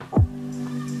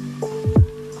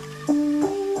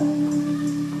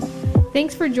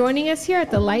Thanks for joining us here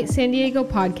at the Light San Diego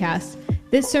podcast.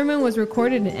 This sermon was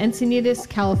recorded in Encinitas,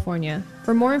 California.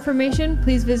 For more information,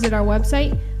 please visit our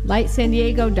website,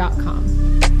 lightsandiego.com.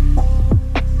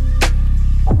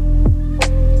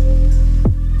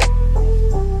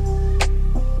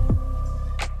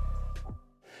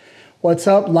 What's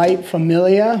up, Light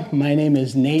Familia? My name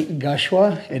is Nate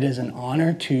Gushwa. It is an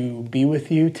honor to be with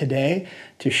you today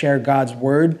to share God's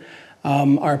Word.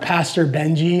 Our pastor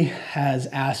Benji has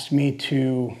asked me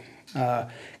to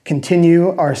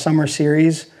continue our summer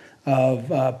series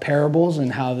of parables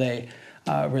and how they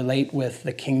relate with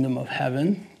the kingdom of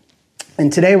heaven.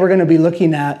 And today we're going to be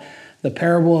looking at the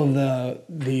parable of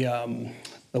the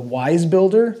wise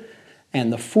builder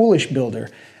and the foolish builder.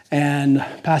 And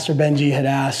Pastor Benji had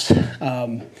asked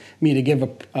me to give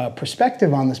a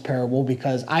perspective on this parable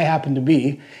because I happen to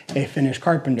be a finished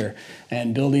carpenter,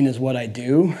 and building is what I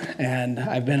do. And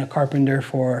I've been a carpenter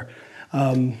for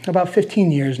about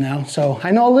 15 years now, so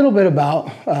I know a little bit about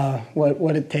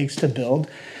what it takes to build.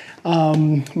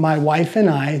 My wife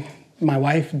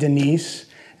Denise,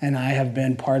 and I have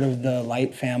been part of the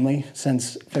Light family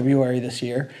since February this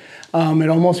year. It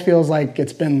almost feels like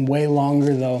it's been way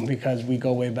longer, though, because we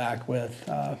go way back with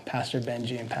Pastor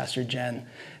Benji and Pastor Jen,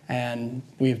 and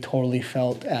we've totally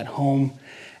felt at home.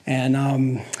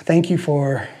 And thank you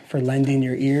for lending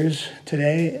your ears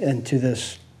today and to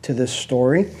this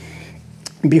story.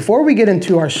 Before we get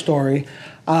into our story,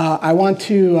 I want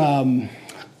to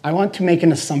make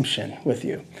an assumption with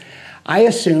you. I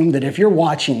assume that if you're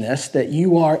watching this, that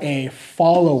you are a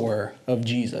follower of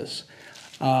Jesus.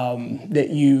 That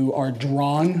you are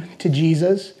drawn to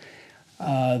Jesus,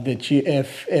 that you,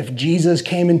 if Jesus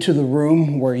came into the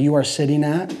room where you are sitting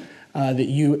at, that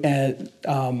you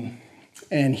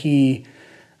and he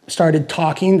started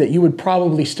talking, that you would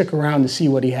probably stick around to see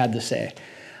what he had to say.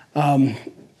 The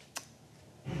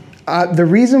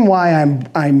reason why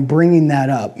I'm bringing that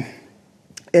up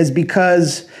is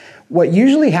because what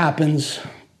usually happens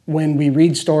when we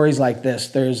read stories like this,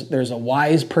 there's a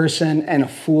wise person and a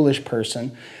foolish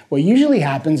person. What usually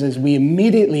happens is we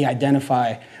immediately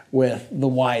identify with the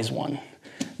wise one.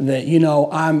 That,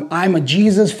 I'm a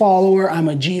Jesus follower, I'm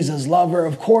a Jesus lover.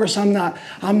 Of course, I'm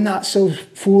not so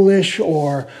foolish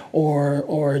or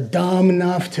dumb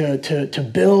enough to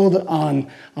build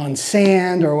on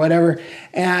sand or whatever.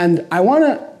 And I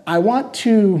want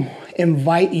to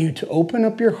invite you to open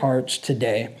up your hearts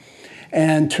today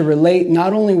and to relate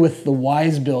not only with the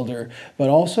wise builder, but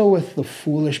also with the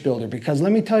foolish builder. Because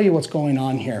let me tell you what's going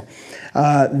on here.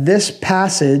 This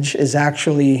passage is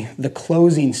actually the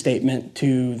closing statement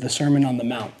to the Sermon on the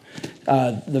Mount,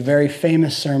 the very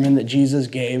famous sermon that Jesus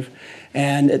gave.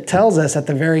 And it tells us at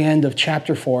the very end of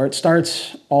chapter 4, it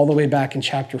starts all the way back in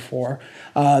chapter 4,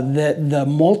 that the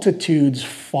multitudes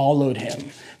followed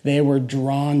him. They were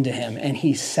drawn to him, and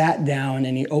he sat down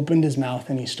and he opened his mouth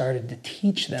and he started to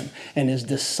teach them, and his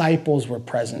disciples were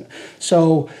present.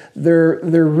 So there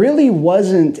really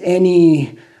wasn't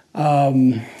any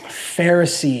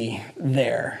Pharisee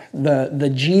there.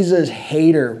 The Jesus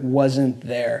hater wasn't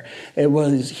there.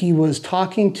 He was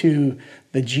talking to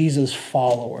the Jesus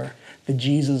follower, the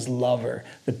Jesus lover,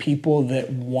 the people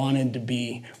that wanted to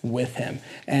be with him.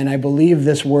 And I believe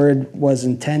this parable was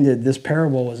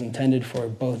intended for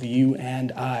both you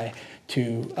and I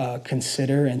to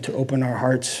consider and to open our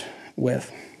hearts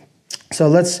with. So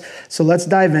let's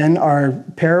dive in. Our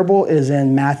parable is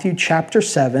in Matthew chapter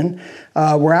 7.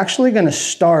 We're actually going to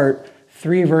start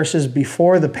 3 verses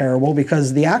before the parable,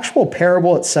 because the actual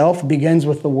parable itself begins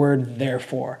with the word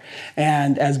therefore.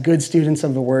 And as good students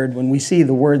of the word, when we see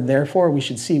the word therefore, we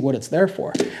should see what it's there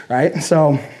for, right?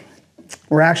 So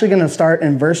we're actually going to start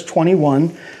in verse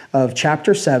 21 of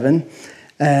chapter 7,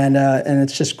 and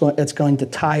it's going to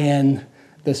tie in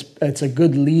this. It's a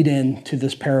good lead in to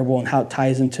this parable and how it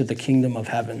ties into the kingdom of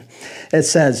heaven. It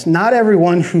says, "Not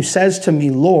everyone who says to me,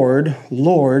 'Lord,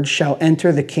 Lord,' shall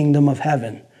enter the kingdom of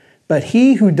heaven, but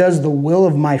he who does the will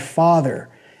of my Father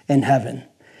in heaven.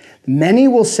 Many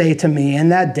will say to me in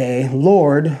that day,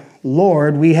 'Lord,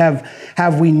 Lord,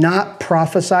 have we not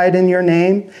prophesied in your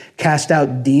name, cast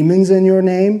out demons in your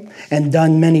name, and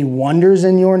done many wonders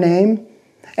in your name?'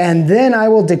 And then I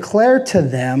will declare to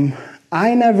them,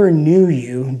 'I never knew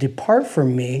you. Depart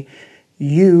from me,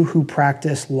 you who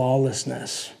practice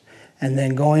lawlessness.'" And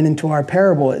then going into our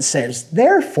parable, it says,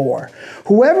 "Therefore,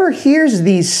 whoever hears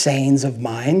these sayings of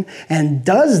mine and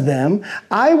does them,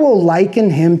 I will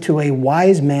liken him to a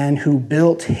wise man who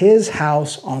built his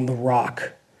house on the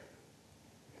rock.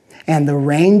 And the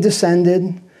rain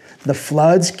descended, the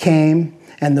floods came,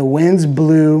 and the winds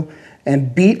blew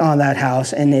and beat on that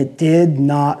house, and it did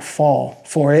not fall,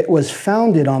 for it was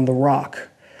founded on the rock.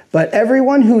 But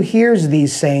everyone who hears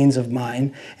these sayings of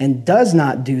mine and does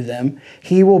not do them,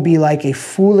 he will be like a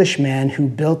foolish man who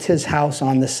built his house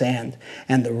on the sand.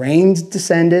 And the rains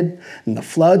descended, and the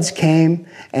floods came,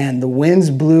 and the winds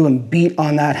blew and beat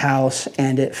on that house,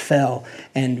 and it fell.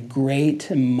 And great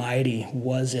and mighty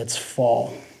was its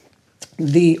fall.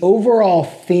 The overall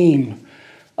theme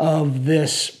of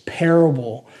this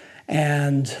parable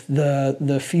and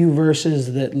the few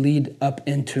verses that lead up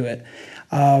into it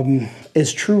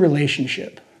is true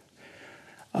relationship.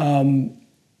 Family,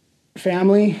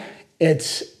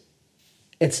 it's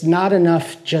not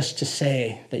enough just to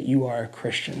say that you are a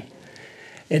Christian.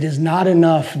 It is not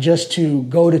enough just to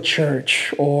go to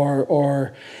church,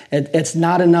 or it's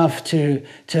not enough to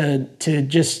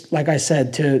just, like I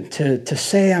said, to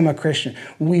say I'm a Christian.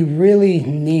 We really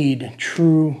need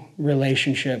true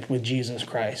relationship with Jesus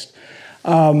Christ.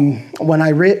 When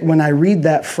I read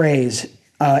that phrase,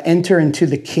 enter into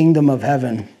the kingdom of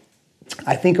heaven,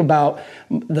 I think about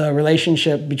the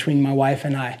relationship between my wife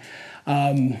and I.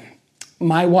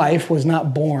 My wife was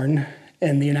not born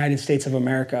in the United States of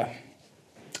America.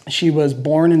 She was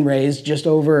born and raised just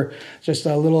a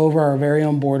little over our very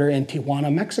own border in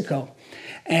Tijuana, Mexico.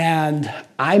 And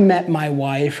I met my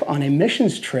wife on a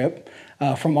missions trip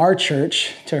from our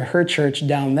church to her church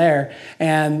down there.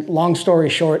 And long story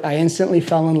short, I instantly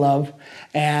fell in love.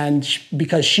 And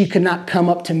because she could not come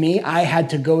up to me, I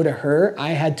had to go to her. I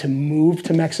had to move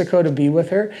to Mexico to be with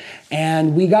her.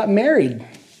 And we got married.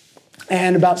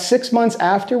 And about 6 months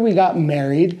after we got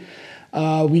married,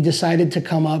 we decided to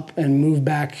come up and move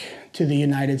back to the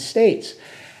United States.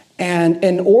 And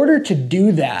in order to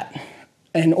do that,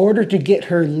 in order to get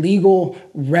her legal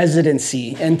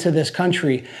residency into this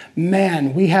country,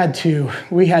 man, we had to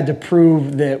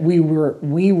prove that we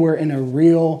were in a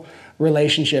real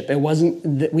relationship.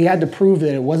 We had to prove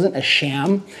that it wasn't a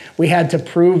sham. We had to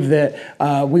prove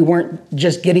that we weren't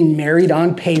just getting married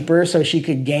on paper so she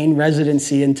could gain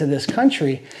residency into this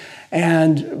country.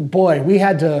 And boy,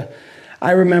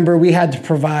 I remember we had to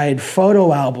provide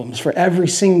photo albums for every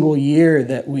single year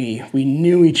that we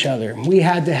knew each other. We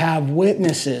had to have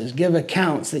witnesses give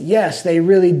accounts that, yes, they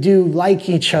really do like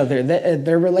each other, that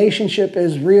their relationship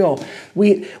is real.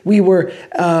 We were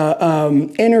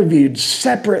interviewed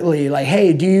separately, like,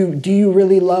 hey, do you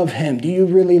really love him? Do you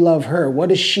really love her?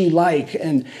 What is she like?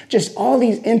 And just all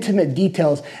these intimate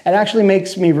details. It actually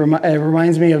it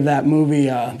reminds me of that movie,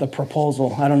 The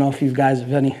Proposal. I don't know if you guys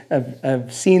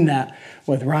have seen that,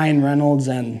 with Ryan Reynolds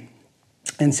and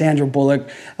Sandra Bullock.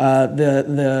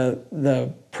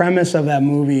 The premise of that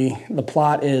movie, the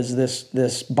plot is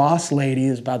this boss lady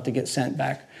is about to get sent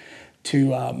back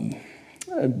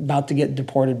about to get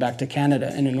deported back to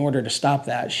Canada. And in order to stop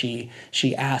that, she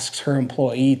asks her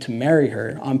employee to marry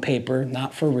her on paper,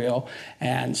 not for real.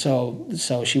 And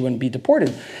so she wouldn't be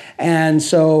deported. And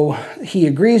so he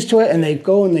agrees to it, and they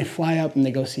go and they fly up and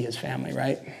they go see his family,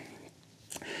 right?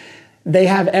 They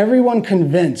have everyone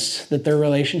convinced that their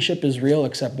relationship is real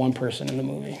except one person in the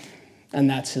movie, and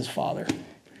that's his father.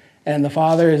 And the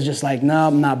father is just like, no,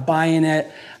 I'm not buying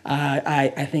it.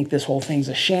 I think this whole thing's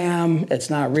a sham.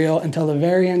 It's not real. Until the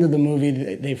very end of the movie,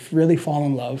 they really fall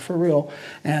in love for real,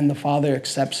 and the father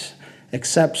accepts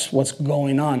what's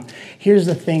going on. Here's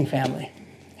the thing, family.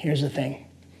 Here's the thing.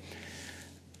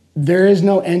 There is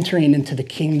no entering into the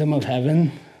kingdom of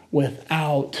heaven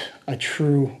without a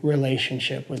true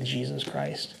relationship with Jesus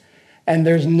Christ. And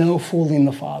there's no fooling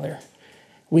the Father.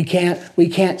 We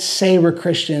can't say we're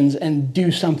Christians and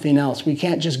do something else. We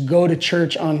can't just go to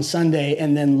church on Sunday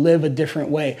and then live a different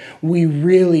way. We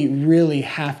really, really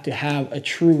have to have a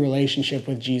true relationship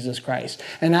with Jesus Christ.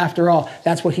 And after all,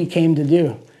 that's what he came to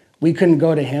do. We couldn't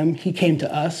go to him. He came to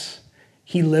us.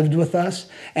 He lived with us.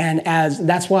 And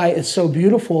that's why it's so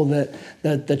beautiful that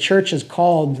the church is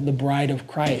called the bride of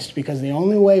Christ, because the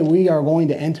only way we are going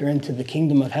to enter into the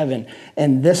kingdom of heaven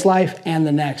in this life and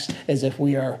the next is if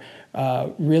we are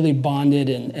really bonded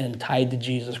and tied to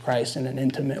Jesus Christ in an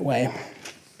intimate way.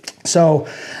 So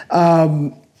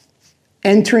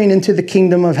entering into the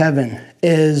kingdom of heaven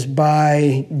is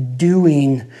by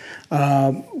doing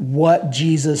what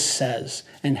Jesus says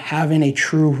and having a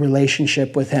true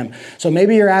relationship with him. So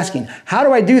maybe you're asking, how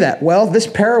do I do that? Well, this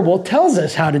parable tells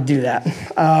us how to do that.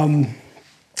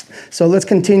 So let's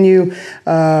continue.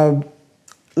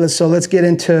 Let's get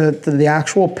into the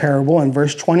actual parable. In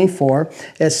verse 24,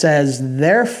 it says,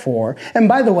 therefore, and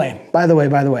by the way,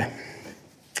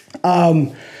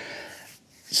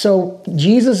 so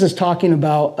Jesus is talking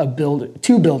about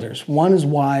two builders. One is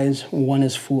wise, one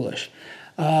is foolish.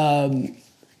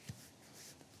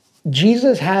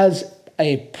 Jesus has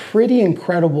a pretty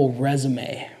incredible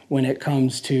resume when it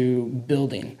comes to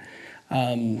building.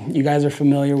 You guys are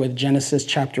familiar with Genesis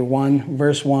chapter 1,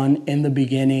 verse 1. In the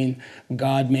beginning,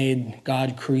 God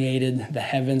created the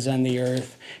heavens and the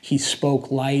earth. He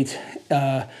spoke light.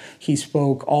 He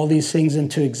spoke all these things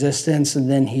into existence,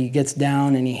 and then he gets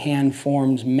down and he hand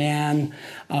forms man.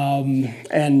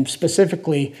 And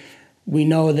specifically, we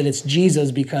know that it's Jesus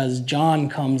because John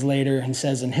comes later and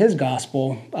says in his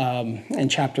gospel, in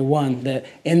chapter 1, that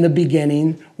in the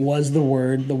beginning was the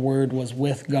Word was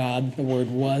with God, the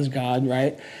Word was God,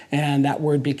 right? And that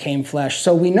Word became flesh.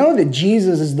 So we know that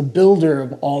Jesus is the builder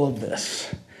of all of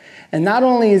this. And not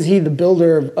only is he the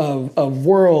builder of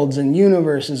worlds and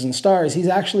universes and stars, he's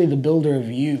actually the builder of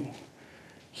you.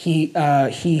 He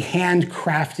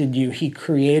handcrafted you. He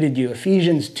created you.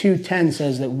 Ephesians 2:10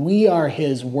 says that we are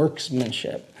his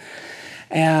workmanship.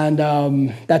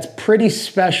 And that's pretty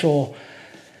special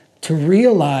to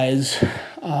realize.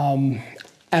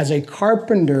 As a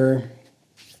carpenter,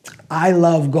 I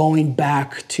love going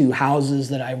back to houses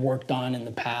that I've worked on in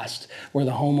the past where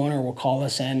the homeowner will call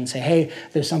us in and say, hey,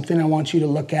 there's something I want you to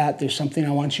look at. There's something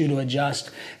I want you to adjust.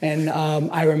 And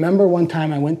I remember one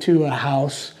time I went to a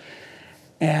house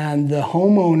and the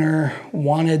homeowner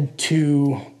wanted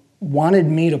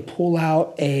me to pull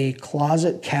out a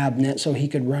closet cabinet so he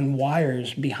could run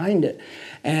wires behind it.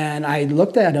 And I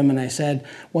looked at him and I said,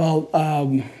 well,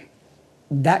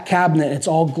 that cabinet, it's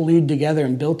all glued together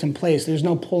and built in place. There's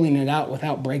no pulling it out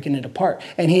without breaking it apart.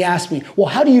 And he asked me, well,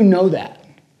 how do you know that?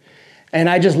 And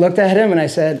I just looked at him and I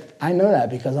said, I know that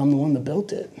because I'm the one that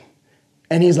built it.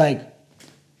 And he's like,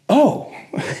 oh.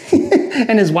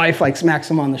 And his wife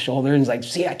smacks him on the shoulder and is like,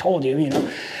 see, I told you,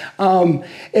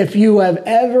 If you have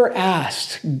ever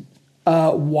asked,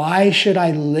 why should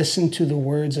I listen to the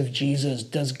words of Jesus?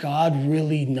 Does God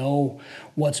really know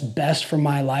what's best for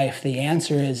my life? The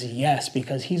answer is yes,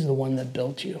 because he's the one that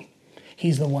built you.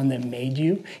 He's the one that made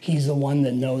you. He's the one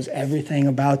that knows everything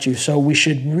about you. So we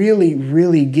should really,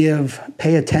 really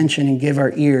pay attention and give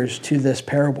our ears to this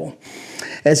parable.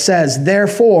 It says,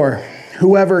 therefore,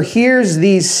 whoever hears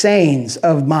these sayings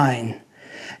of mine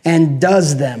and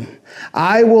does them,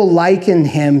 I will liken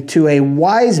him to a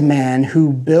wise man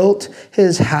who built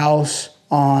his house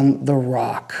on the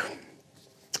rock.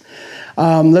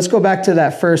 Let's go back to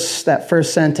that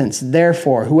first sentence.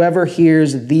 Therefore, whoever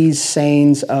hears these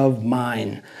sayings of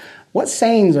mine. What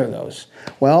sayings are those?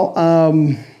 Well,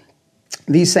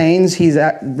 these sayings,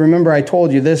 remember I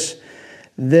told you this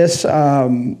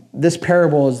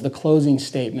parable is the closing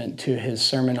statement to his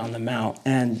Sermon on the Mount.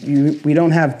 And we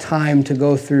don't have time to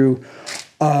go through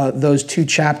those 2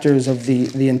 chapters of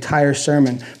the entire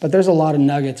sermon. But there's a lot of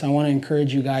nuggets. I want to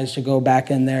encourage you guys to go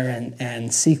back in there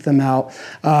and seek them out.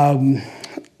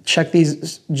 Check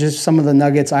just some of the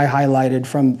nuggets I highlighted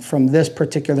from this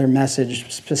particular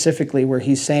message specifically, where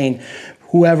he's saying,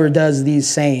 whoever does these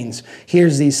sayings,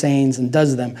 hears these sayings and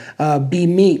does them, be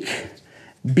meek,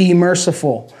 be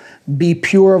merciful, be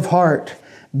pure of heart,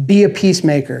 be a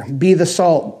peacemaker, be the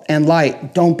salt and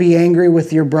light. Don't be angry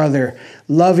with your brother.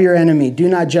 Love your enemy. Do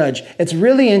not judge. It's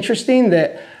really interesting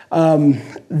that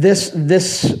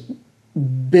this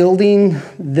building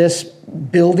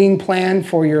plan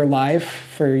for your life,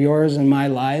 for yours and my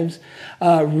lives,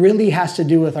 really has to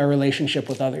do with our relationship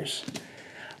with others.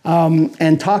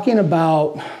 And talking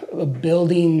about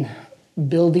building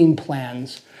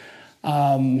plans,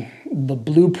 the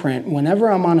blueprint, whenever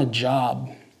I'm on a job,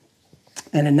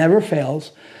 and it never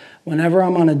fails, whenever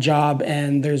I'm on a job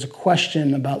and there's a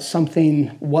question about something,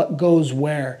 what goes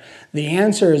where, the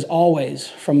answer is always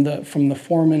from the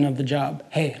foreman of the job.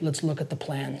 Hey, let's look at the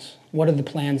plans. What do the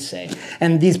plans say?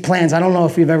 And these plans, I don't know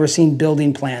if you've ever seen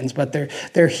building plans, but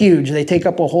they're huge. They take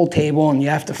up a whole table and you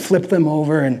have to flip them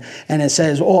over and it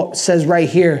says right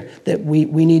here that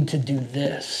we need to do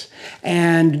this.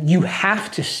 And you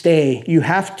have to stay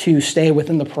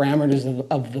within the parameters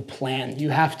of the plan.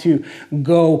 You have to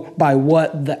go by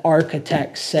what the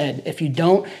architect said. If you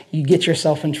don't, you get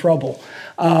yourself in trouble.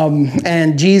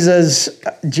 And Jesus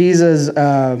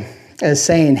is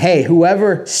saying, hey,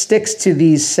 whoever sticks to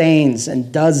these sayings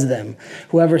and does them,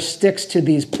 whoever sticks to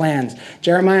these plans.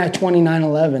 Jeremiah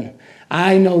 29:11.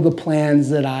 I know the plans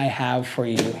that I have for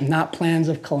you, not plans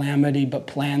of calamity, but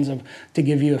plans to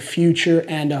give you a future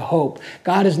and a hope.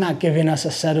 God is not giving us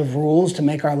a set of rules to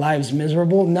make our lives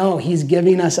miserable. No, he's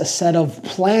giving us a set of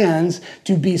plans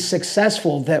to be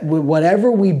successful, that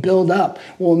whatever we build up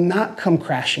will not come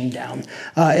crashing down.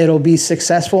 It'll be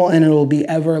successful and it'll be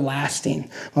everlasting,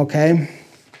 okay?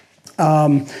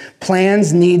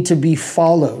 Plans need to be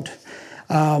followed.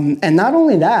 And not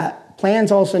only that,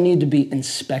 plans also need to be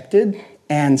inspected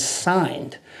and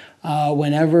signed.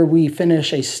 Whenever we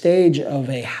finish a stage of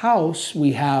a house,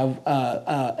 we have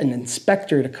an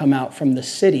inspector to come out from the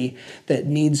city that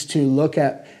needs to look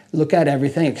at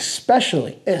everything,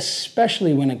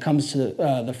 especially when it comes to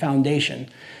the foundation.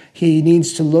 He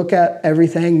needs to look at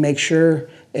everything, make sure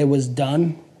it was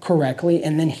done correctly,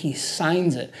 and then he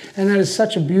signs it. And that is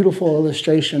such a beautiful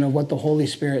illustration of what the Holy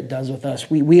Spirit does with us.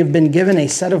 We have been given a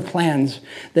set of plans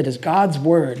that is God's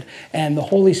word, and the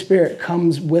Holy Spirit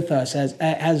comes with us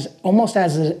as almost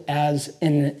as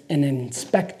an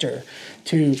inspector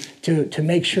to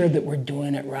make sure that we're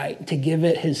doing it right, to give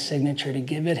it his signature, to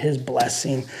give it his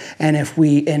blessing. And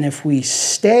if we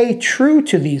stay true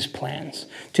to these plans,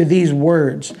 to these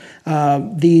words,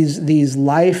 these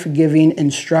life-giving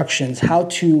instructions, how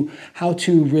to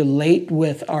relate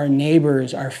with our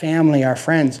neighbors, our family, our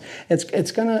friends,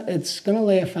 it's gonna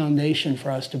lay a foundation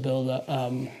for us to build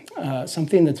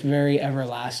something that's very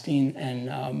everlasting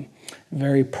and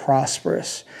very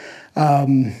prosperous.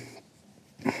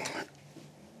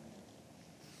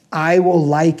 I will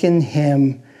liken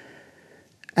him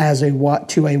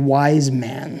to a wise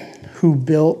man who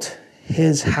built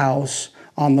his house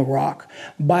on the rock.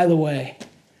 By the way,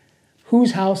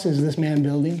 whose house is this man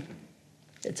building?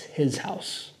 It's his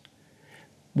house.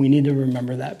 We need to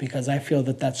remember that because I feel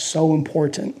that that's so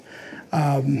important.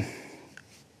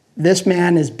 This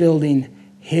man is building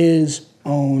his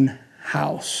own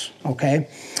house, okay?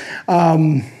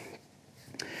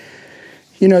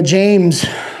 James,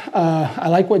 I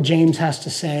like what James has to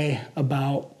say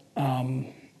about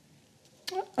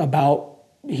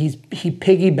he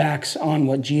piggybacks on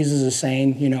what Jesus is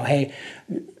saying. Hey,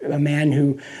 a man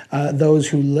who those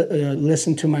who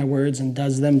listen to my words and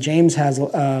does them. James has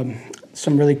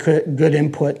some really good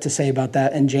input to say about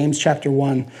that. In James chapter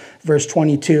 1, verse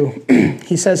 22,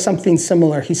 he says something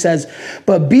similar. He says,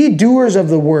 "But be doers of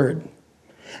the word,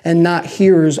 and not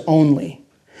hearers only,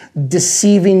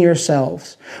 deceiving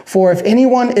yourselves. For if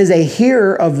anyone is a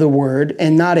hearer of the word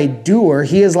and not a doer,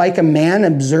 he is like a man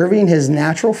observing his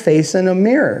natural face in a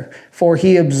mirror. For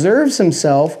he observes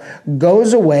himself,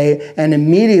 goes away, and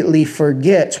immediately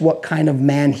forgets what kind of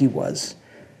man he was.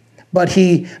 But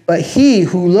he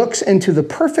who looks into the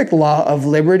perfect law of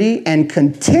liberty and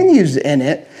continues in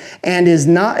it, and is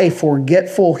not a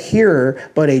forgetful hearer,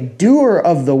 but a doer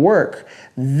of the work,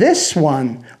 this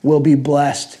one will be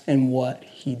blessed in what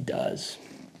he does."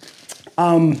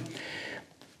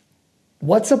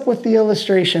 What's up with the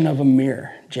illustration of a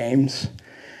mirror, James?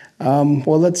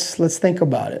 Well, let's think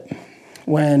about it.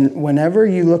 Whenever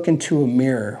you look into a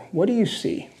mirror, what do you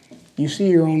see? You see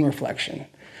your own reflection.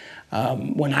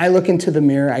 When I look into the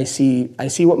mirror, I see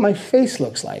what my face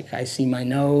looks like. I see my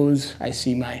nose. I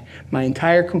see my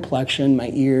entire complexion, my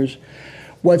ears.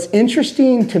 What's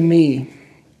interesting to me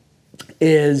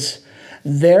is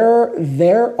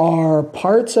there are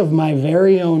parts of my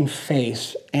very own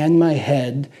face and my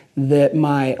head that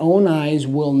my own eyes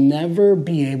will never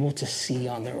be able to see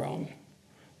on their own.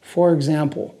 For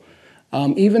example,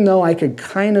 even though I could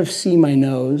kind of see my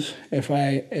nose if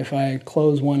I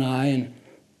close one eye, and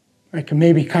I can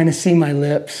maybe kind of see my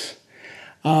lips,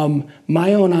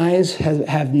 my own eyes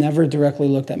have never directly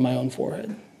looked at my own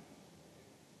forehead.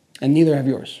 And neither have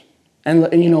yours.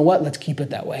 And you know what? Let's keep it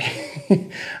that way.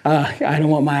 I don't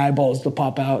want my eyeballs to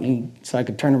pop out and so I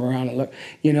could turn them around and look.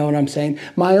 You know what I'm saying?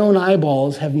 My own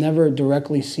eyeballs have never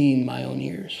directly seen my own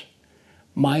ears.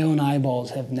 My own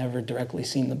eyeballs have never directly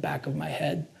seen the back of my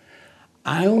head.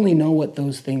 I only know what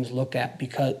those things look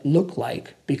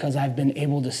like because I've been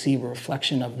able to see a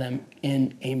reflection of them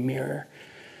in a mirror.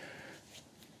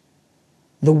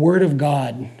 The Word of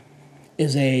God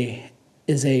is a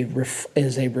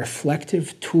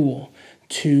reflective tool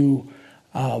to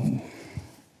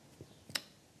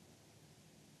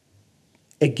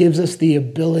it gives us the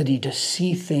ability to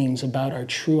see things about our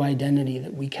true identity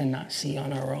that we cannot see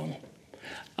on our own.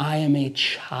 I am a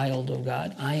child of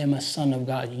God. I am a son of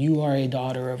God. You are a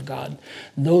daughter of God.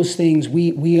 Those things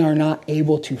we are not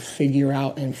able to figure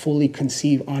out and fully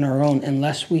conceive on our own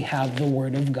unless we have the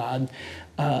Word of God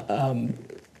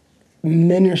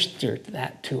ministered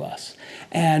that to us.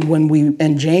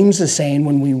 And James is saying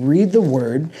when we read the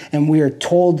word and we are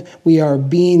told we are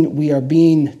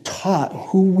being taught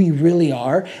who we really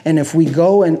are, and if we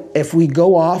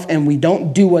go off and we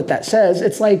don't do what that says,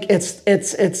 it's like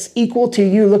it's equal to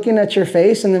you looking at your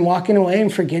face and then walking away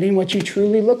and forgetting what you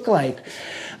truly look like.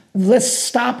 Let's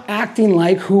stop acting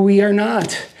like who we are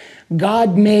not.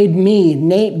 God made me,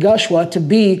 Nate Gushua, to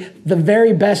be the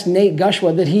very best Nate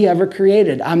Gushua that he ever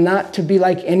created. I'm not to be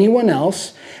like anyone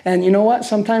else. And you know what?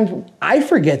 Sometimes I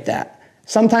forget that.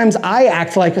 Sometimes I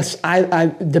act like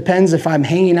depends if I'm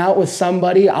hanging out with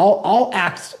somebody, I'll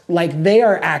act like they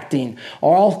are acting,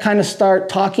 or I'll kind of start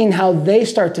talking how they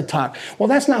start to talk. Well,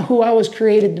 that's not who I was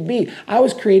created to be. I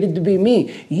was created to be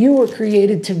me. You were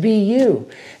created to be you.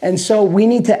 And so we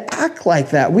need to act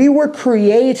like that. We were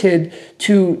created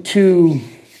to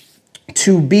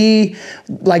be,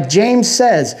 like James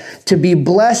says, to be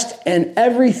blessed in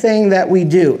everything that we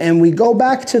do. And we go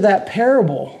back to that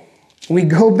parable. We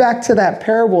go back to that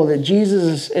parable that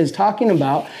Jesus is talking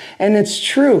about, and it's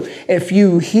true. If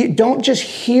you don't just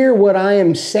hear what I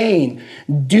am saying,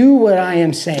 do what I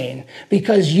am saying,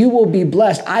 because you will be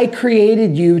blessed. I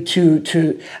created you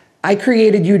to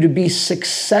be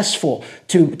successful,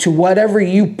 to whatever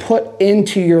you put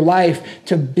into your life,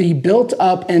 to be built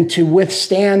up and to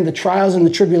withstand the trials and the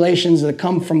tribulations that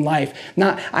come from life.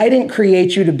 I didn't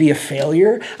create you to be a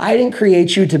failure. I didn't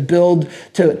create you to build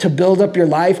up your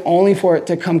life only for it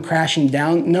to come crashing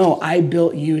down. No, I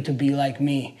built you to be like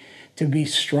me, to be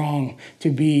strong,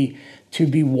 to be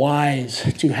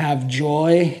wise, to have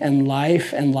joy and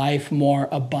life more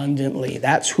abundantly.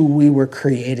 That's who we were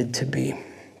created to be.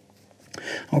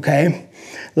 Okay,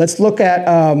 let's look at,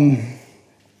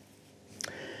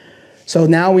 so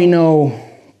now we know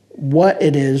what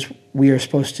it is we are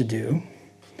supposed to do,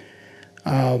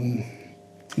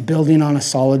 building on a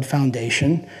solid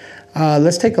foundation.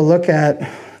 Let's take a look at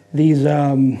these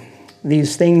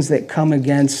things that come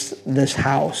against this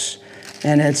house.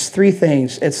 And it's three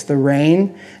things. It's the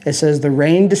rain. It says the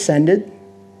rain descended,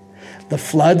 the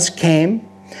floods came,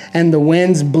 and the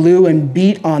winds blew and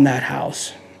beat on that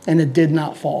house, and it did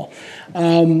not fall.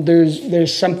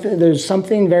 There's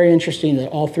something very interesting that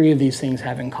all three of these things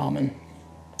have in common.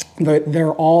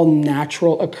 They're all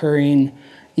natural occurring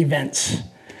events.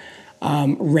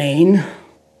 Rain,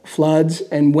 floods,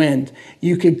 and wind.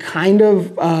 You could kind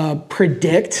of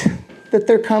predict that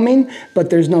they're coming,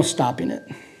 but there's no stopping it.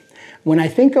 When I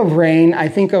think of rain, I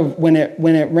think of when it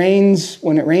rains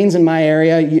in my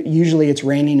area. Usually it's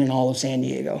raining in all of San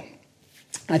Diego.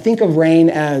 I think of rain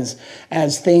as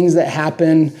things that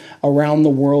happen around the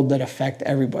world that affect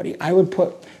everybody. I would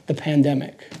put the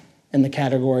pandemic in the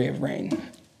category of rain.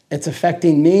 It's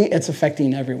affecting me. It's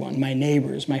affecting everyone, my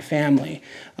neighbors, my family.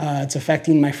 It's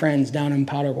affecting my friends down in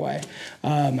Paraguay,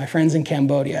 my friends in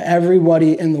Cambodia.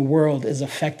 Everybody in the world is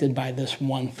affected by this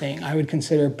one thing. I would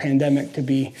consider pandemic to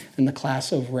be in the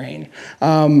class of rain.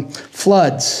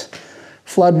 Floods.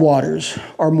 Floodwaters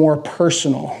are more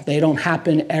personal. They don't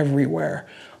happen everywhere.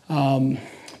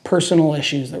 Personal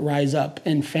issues that rise up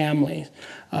in families,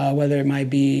 whether it might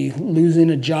be losing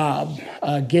a job,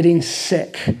 getting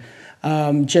sick,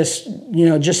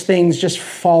 just things just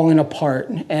falling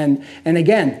apart. And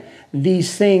again,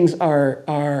 these things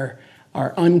are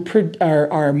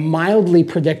mildly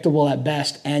predictable at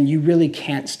best, and you really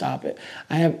can't stop it.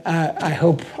 I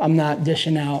hope I'm not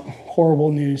dishing out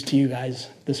horrible news to you guys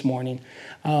this morning.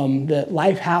 That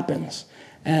life happens,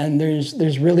 and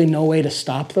there's really no way to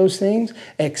stop those things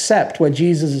except what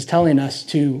Jesus is telling us,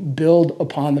 to build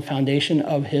upon the foundation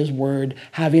of his word,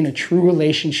 having a true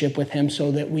relationship with him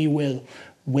so that we will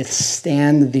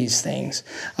withstand these things.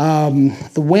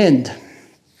 The wind.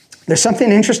 There's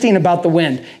something interesting about the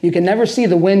wind. You can never see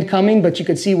the wind coming, but you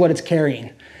could see what it's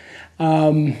carrying.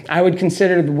 I would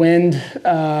consider the wind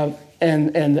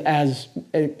and as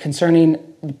concerning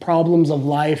the problems of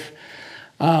life,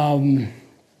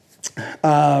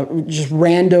 just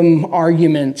random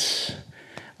arguments,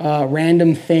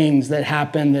 random things that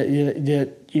happen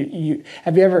that you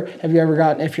have you ever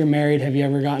gotten, if you're married, have you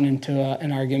ever gotten into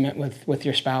an argument with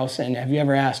your spouse, and have you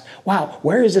ever asked, wow,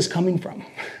 where is this coming from?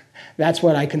 That's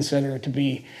what I consider to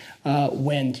be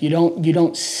wind. You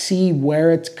don't see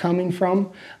where it's coming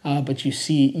from, but you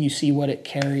see what it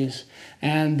carries.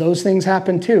 And those things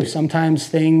happen too. Sometimes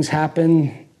things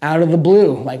happen out of the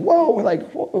blue, like,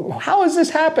 whoa, how is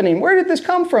this happening? Where did this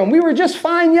come from? We were just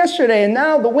fine yesterday, and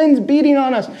now the wind's beating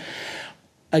on us.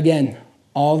 Again,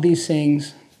 all these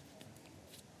things,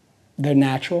 they're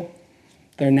natural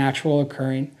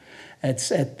occurring.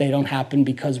 They don't happen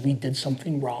because we did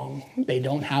something wrong. They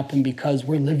don't happen because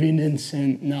we're living in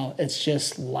sin. No, it's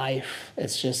just life.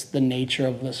 It's just the nature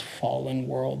of this fallen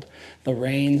world. The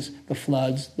rains, the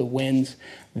floods, the winds,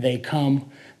 they come.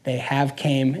 They have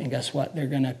came, and guess what? They're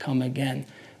going to come again.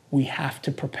 We have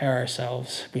to prepare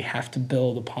ourselves. We have to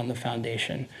build upon the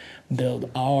foundation, build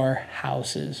our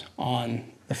houses on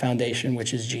the foundation,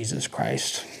 which is Jesus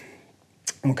Christ.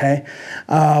 Okay?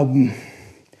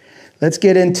 Let's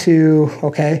get into,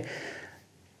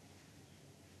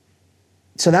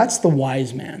 so that's the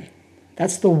wise man.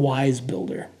 That's the wise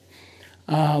builder.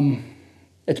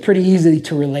 It's pretty easy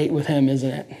to relate with him,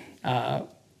 isn't it?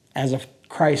 as a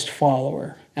Christ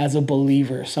follower, as a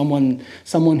believer, someone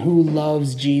who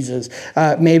loves Jesus.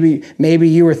 Maybe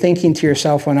you were thinking to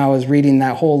yourself when I was reading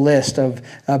that whole list of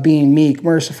being meek,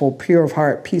 merciful, pure of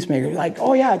heart, peacemaker, like,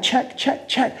 oh yeah, check.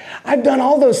 I've done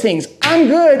all those things. I'm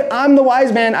good. I'm the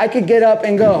wise man. I could get up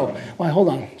and go. Well, hold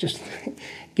on. Just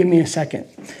give me a second.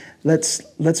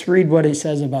 Let's read what he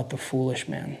says about the foolish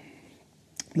man,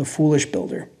 the foolish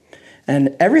builder.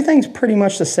 And everything's pretty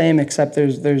much the same, except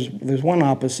there's one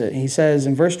opposite. He says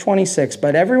in verse 26,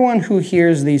 but everyone who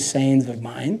hears these sayings of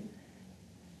mine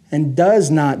and does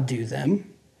not do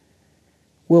them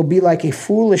will be like a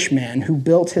foolish man who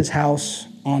built his house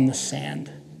on the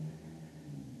sand.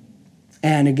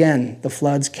 And again, the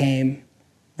floods came,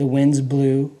 the winds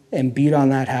blew and beat on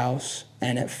that house,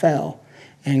 and it fell,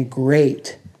 and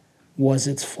great was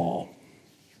its fall.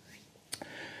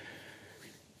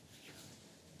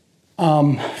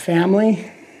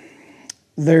 Family,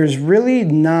 there's really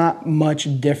not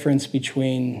much difference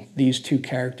between these two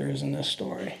characters in this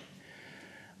story.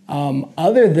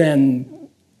 Other than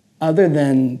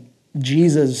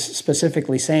Jesus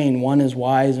specifically saying one is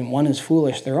wise and one is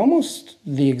foolish, they're almost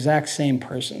the exact same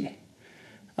person.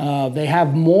 They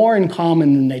have more in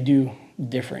common than they do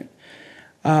different.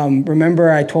 Remember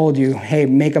I told you, hey,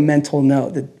 make a mental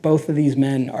note that both of these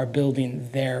men are building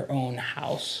their own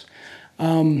house.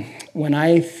 When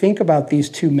I think about these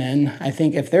two men, I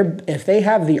think if they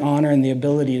have the honor and the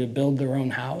ability to build their own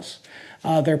house,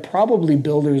 they're probably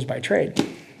builders by trade.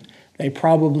 They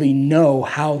probably know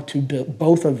how to build.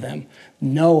 Both of them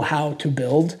know how to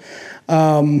build.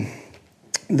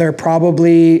 They're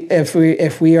probably,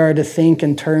 if we are to think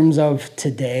in terms of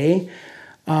today,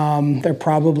 they're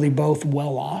probably both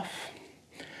well off.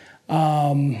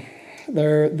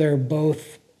 They're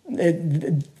both.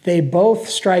 They both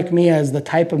strike me as the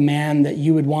type of man that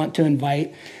you would want to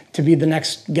invite to be the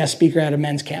next guest speaker at a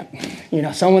men's camp. You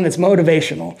know, someone that's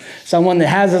motivational, someone that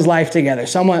has his life together,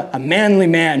 a manly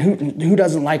man who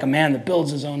doesn't like a man that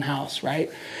builds his own house, right?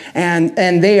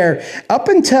 And they are up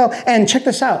until, and check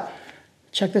this out.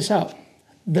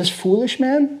 This foolish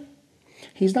man,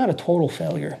 he's not a total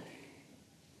failure.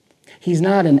 He's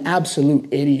not an absolute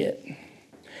idiot.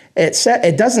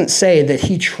 It doesn't say that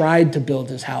he tried to build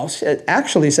his house. It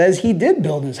actually says he did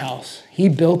build his house. He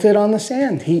built it on the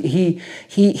sand. He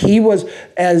was,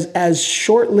 as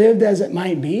short-lived as it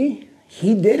might be,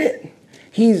 he did it.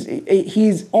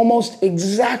 He's almost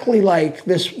exactly like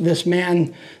this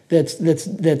man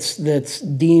that's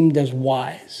deemed as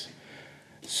wise.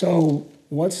 So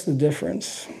what's the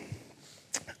difference?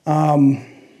 I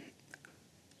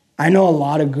know a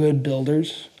lot of good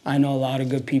builders. I know a lot of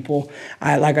good people.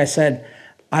 Like I said,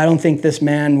 I don't think this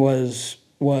man was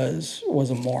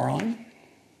a moron.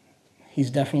 He's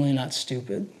definitely not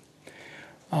stupid.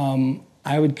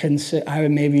 I would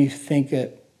maybe think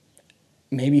that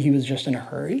maybe he was just in a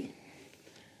hurry.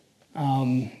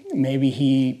 Maybe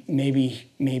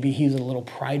he's a little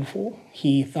prideful.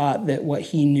 He thought that what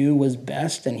he knew was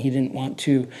best, and he didn't want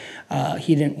to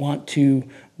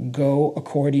go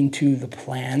according to the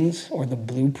plans or the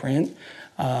blueprint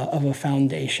of a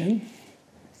foundation.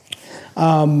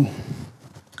 I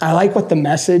like what the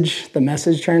message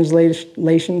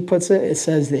translation puts it. It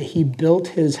says that he built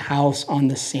his house on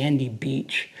the sandy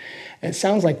beach. It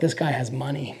sounds like this guy has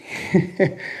money.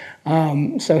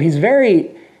 So he's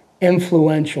very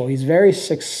influential. He's very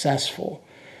successful.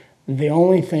 The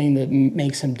only thing that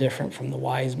makes him different from the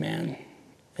wise man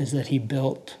is that he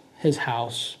built his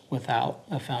house without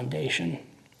a foundation.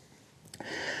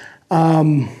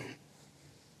 I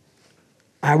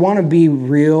want to be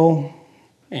real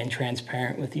and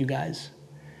transparent with you guys.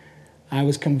 I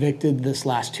was convicted this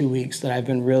last 2 weeks that I've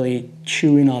been really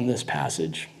chewing on this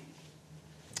passage.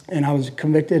 And I was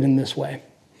convicted in this way.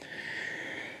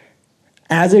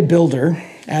 As a builder,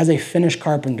 as a finished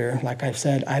carpenter, like I've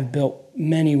said, I've built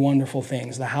many wonderful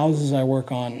things. The houses I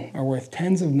work on are worth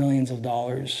tens of millions of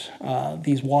dollars.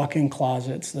 These walk-in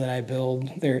closets that I build,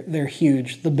 they're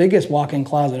huge. The biggest walk-in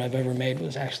closet I've ever made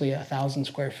was actually 1,000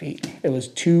 square feet. It was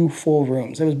 2 full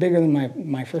rooms. It was bigger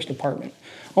than my first apartment,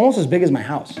 almost as big as my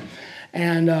house.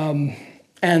 And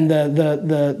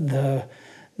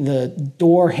the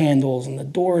door handles and the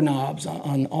doorknobs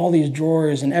on all these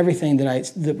drawers and everything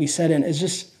that we set in is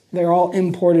just, they're all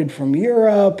imported from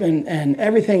Europe, and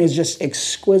everything is just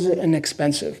exquisite and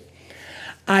expensive.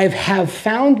 I have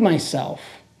found myself,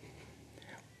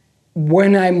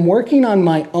 when I'm working on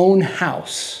my own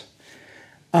house,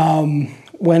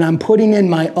 when I'm putting in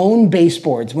my own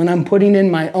baseboards, when I'm putting in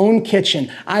my own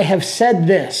kitchen, I have said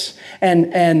this,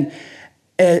 and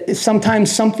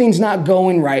Sometimes something's not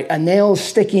going right. A nail's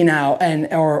sticking out,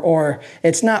 or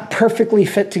it's not perfectly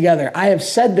fit together. I have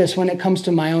said this when it comes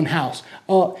to my own house.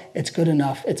 Oh, it's good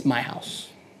enough. It's my house.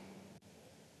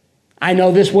 I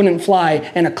know this wouldn't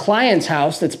fly in a client's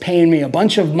house that's paying me a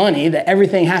bunch of money, that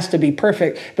everything has to be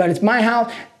perfect, but it's my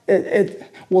house.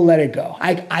 We'll let it go.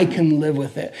 I can live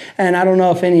with it. And I don't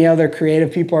know if any other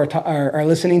creative people are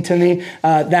listening to me.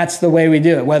 That's the way we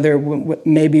do it. Whether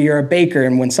maybe you're a baker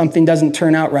and when something doesn't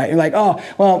turn out right, you're like, oh,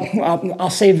 well, I'll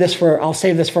save this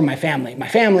for my family. My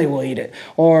family will eat it,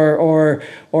 or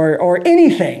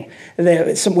anything.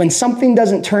 When something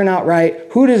doesn't turn out right,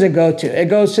 who does it go to? It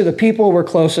goes to the people we're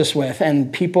closest with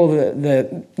and people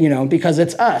that because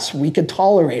it's us. We could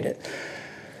tolerate it.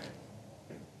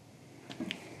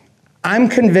 I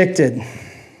was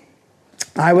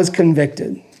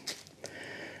convicted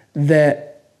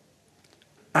that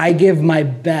I give my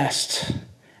best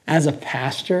as a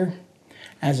pastor,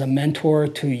 as a mentor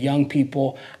to young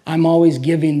people. I'm always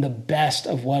giving the best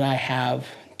of what I have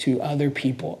to other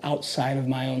people outside of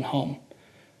my own home.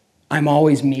 I'm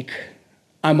always meek.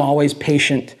 I'm always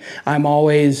patient. I'm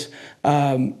always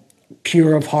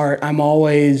pure of heart. I'm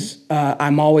always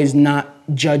not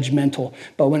judgmental.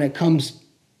 But when it comes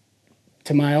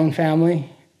to my own family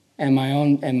and my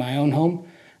own home,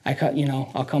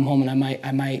 I'll come home and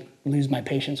I might lose my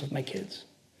patience with my kids,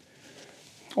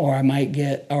 or I might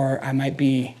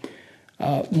be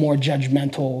more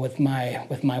judgmental with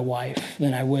my wife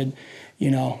than I would,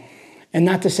 and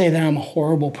not to say that I'm a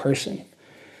horrible person,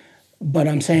 but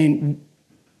I'm saying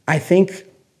I think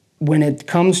when it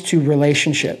comes to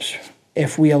relationships,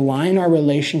 if we align our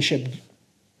relationship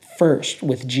first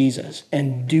with Jesus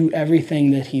and do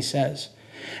everything that he says,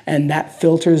 and that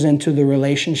filters into the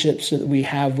relationships that we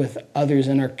have with others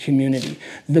in our community.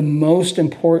 The most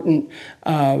important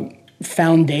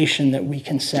foundation that we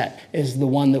can set is the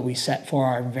one that we set for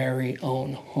our very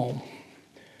own home.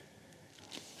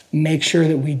 Make sure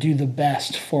that we do the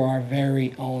best for our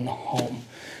very own home.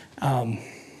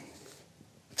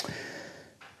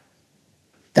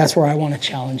 That's where I want to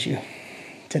challenge you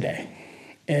today,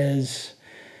 is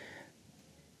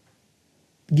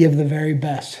give the very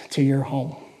best to your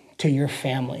home, to your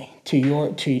family, to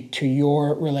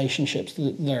your relationships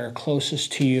that are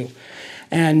closest to you.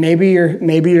 And maybe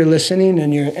you're listening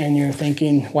and you're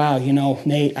thinking, wow,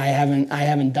 Nate, I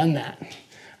haven't done that.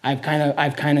 I've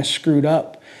kind of screwed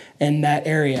up in that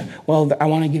area. Well, I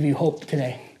want to give you hope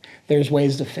today. There's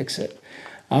ways to fix it.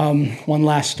 One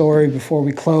last story before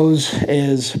we close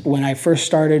is when I first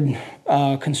started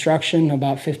construction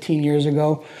about 15 years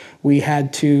ago,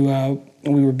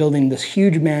 we were building this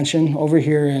huge mansion over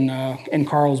here in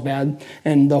Carlsbad,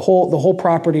 and the whole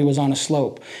property was on a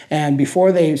slope. And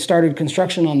before they started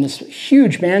construction on this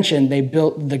huge mansion, they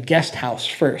built the guest house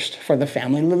first for the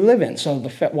family to live in. So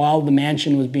while the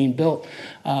mansion was being built,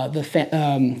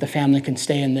 the family can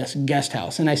stay in this guest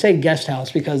house. And I say guest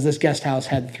house because this guest house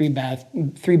had 3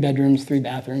 bedrooms, 3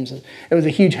 bathrooms. It was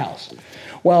a huge house.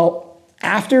 Well,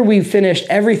 after we finished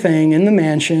everything in the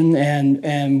mansion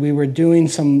and we were doing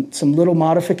some little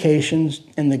modifications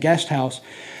in the guest house,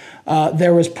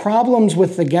 there was problems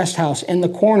with the guest house in the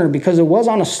corner because it was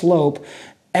on a slope.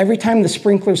 Every time the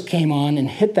sprinklers came on and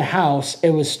hit the house,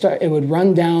 it would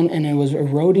run down and it was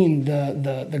eroding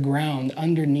the ground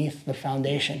underneath the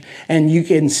foundation. And you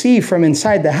can see from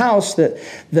inside the house that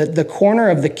the corner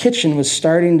of the kitchen was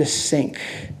starting to sink.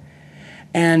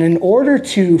 And in order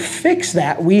to fix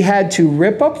that, we had to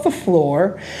rip up the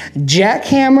floor,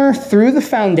 jackhammer through the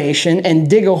foundation, and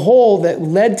dig a hole that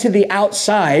led to the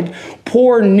outside,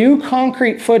 pour new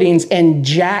concrete footings, and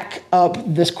jack up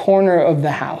this corner of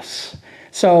the house.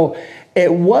 So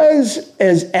it was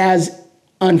as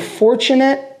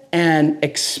unfortunate and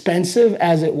expensive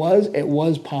as it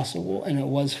was possible, and it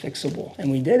was fixable,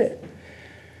 and we did it.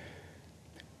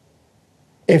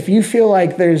 If you feel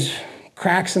like there's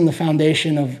cracks in the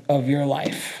foundation of your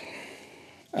life,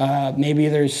 maybe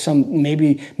there's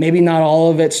maybe not all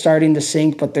of it starting to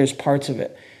sink, but there's parts of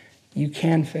it, you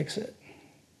can fix it.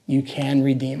 You can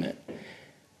redeem it.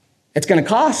 It's going to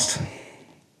cost.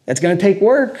 It's going to take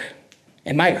work.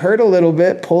 It might hurt a little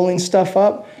bit pulling stuff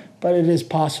up, but it is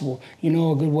possible.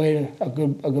 A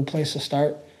good place to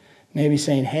start, maybe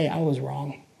saying, hey, I was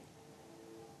wrong.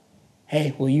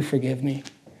 Hey, will you forgive me?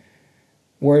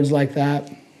 Words like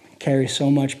that carry so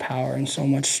much power and so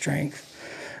much strength.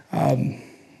 It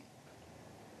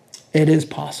is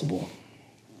possible.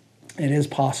 It is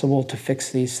possible to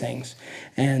fix these things.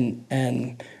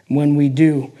 And when we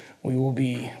do, we will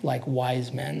be like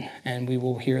wise men, and we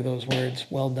will hear those words,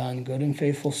 well done, good and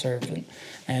faithful servant,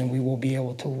 and we will be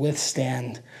able to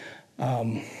withstand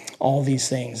all these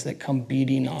things that come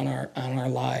beating on our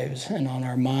lives and on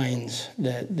our minds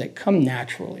that come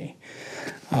naturally.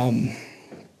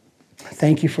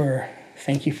 Thank you for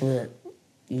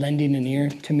lending an ear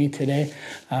to me today.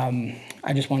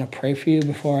 I just want to pray for you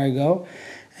before I go.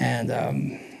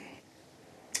 And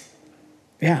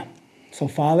so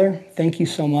Father, thank you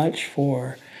so much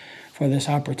for this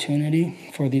opportunity,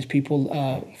 for these people,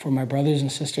 for my brothers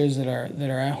and sisters that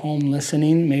are at home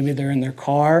listening. Maybe they're in their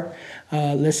car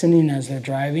listening as they're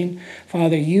driving.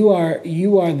 Father, you are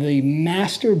the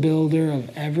master builder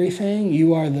of everything.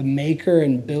 You are the maker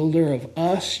and builder of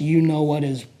us. You know what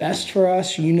is best for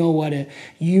us. You know what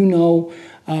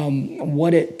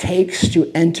it takes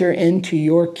to enter into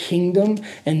your kingdom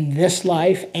in this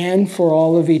life and for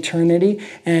all of eternity.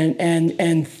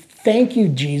 And thank you,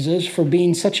 Jesus, for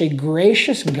being such a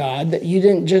gracious God that you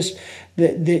didn't just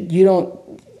that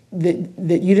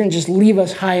you didn't just leave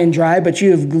us high and dry, but you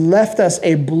have left us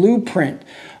a blueprint,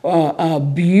 a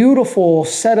beautiful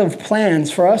set of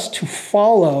plans for us to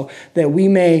follow, that we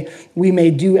may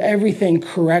do everything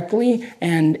correctly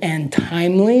and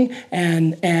timely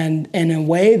and in a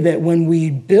way that when we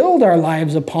build our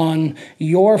lives upon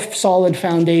your solid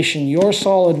foundation, your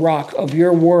solid rock of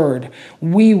your word,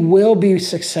 we will be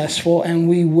successful and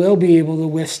we will be able to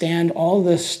withstand all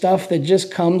this stuff that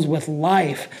just comes with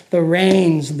life, the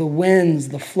rains, the winds,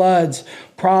 the floods,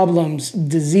 problems,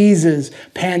 diseases,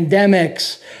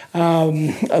 pandemics,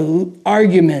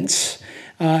 arguments,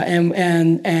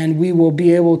 and we will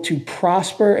be able to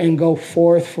prosper and go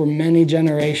forth for many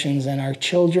generations, and our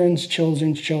children's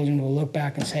children will look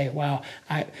back and say, wow,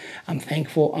 I'm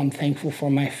thankful for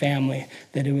my family,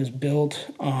 that it was built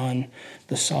on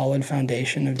the solid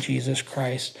foundation of Jesus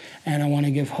Christ. And I want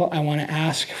to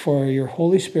ask for your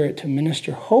Holy Spirit to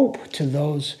minister hope to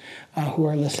those who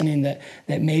are listening that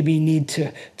maybe need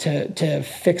to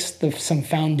fix some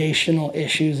foundational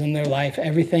issues in their life.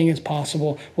 Everything is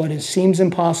possible. What seems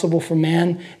impossible for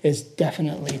man is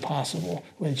definitely possible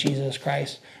with Jesus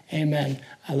Christ. Amen.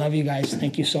 I love you guys.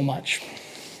 Thank you so much.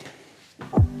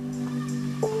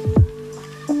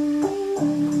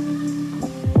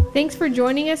 Thanks for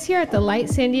joining us here at the Light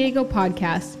San Diego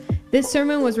podcast. This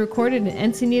sermon was recorded in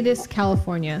Encinitas,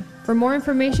 California. For more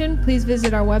information, please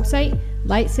visit our website,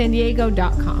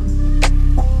 lightsandiego.com.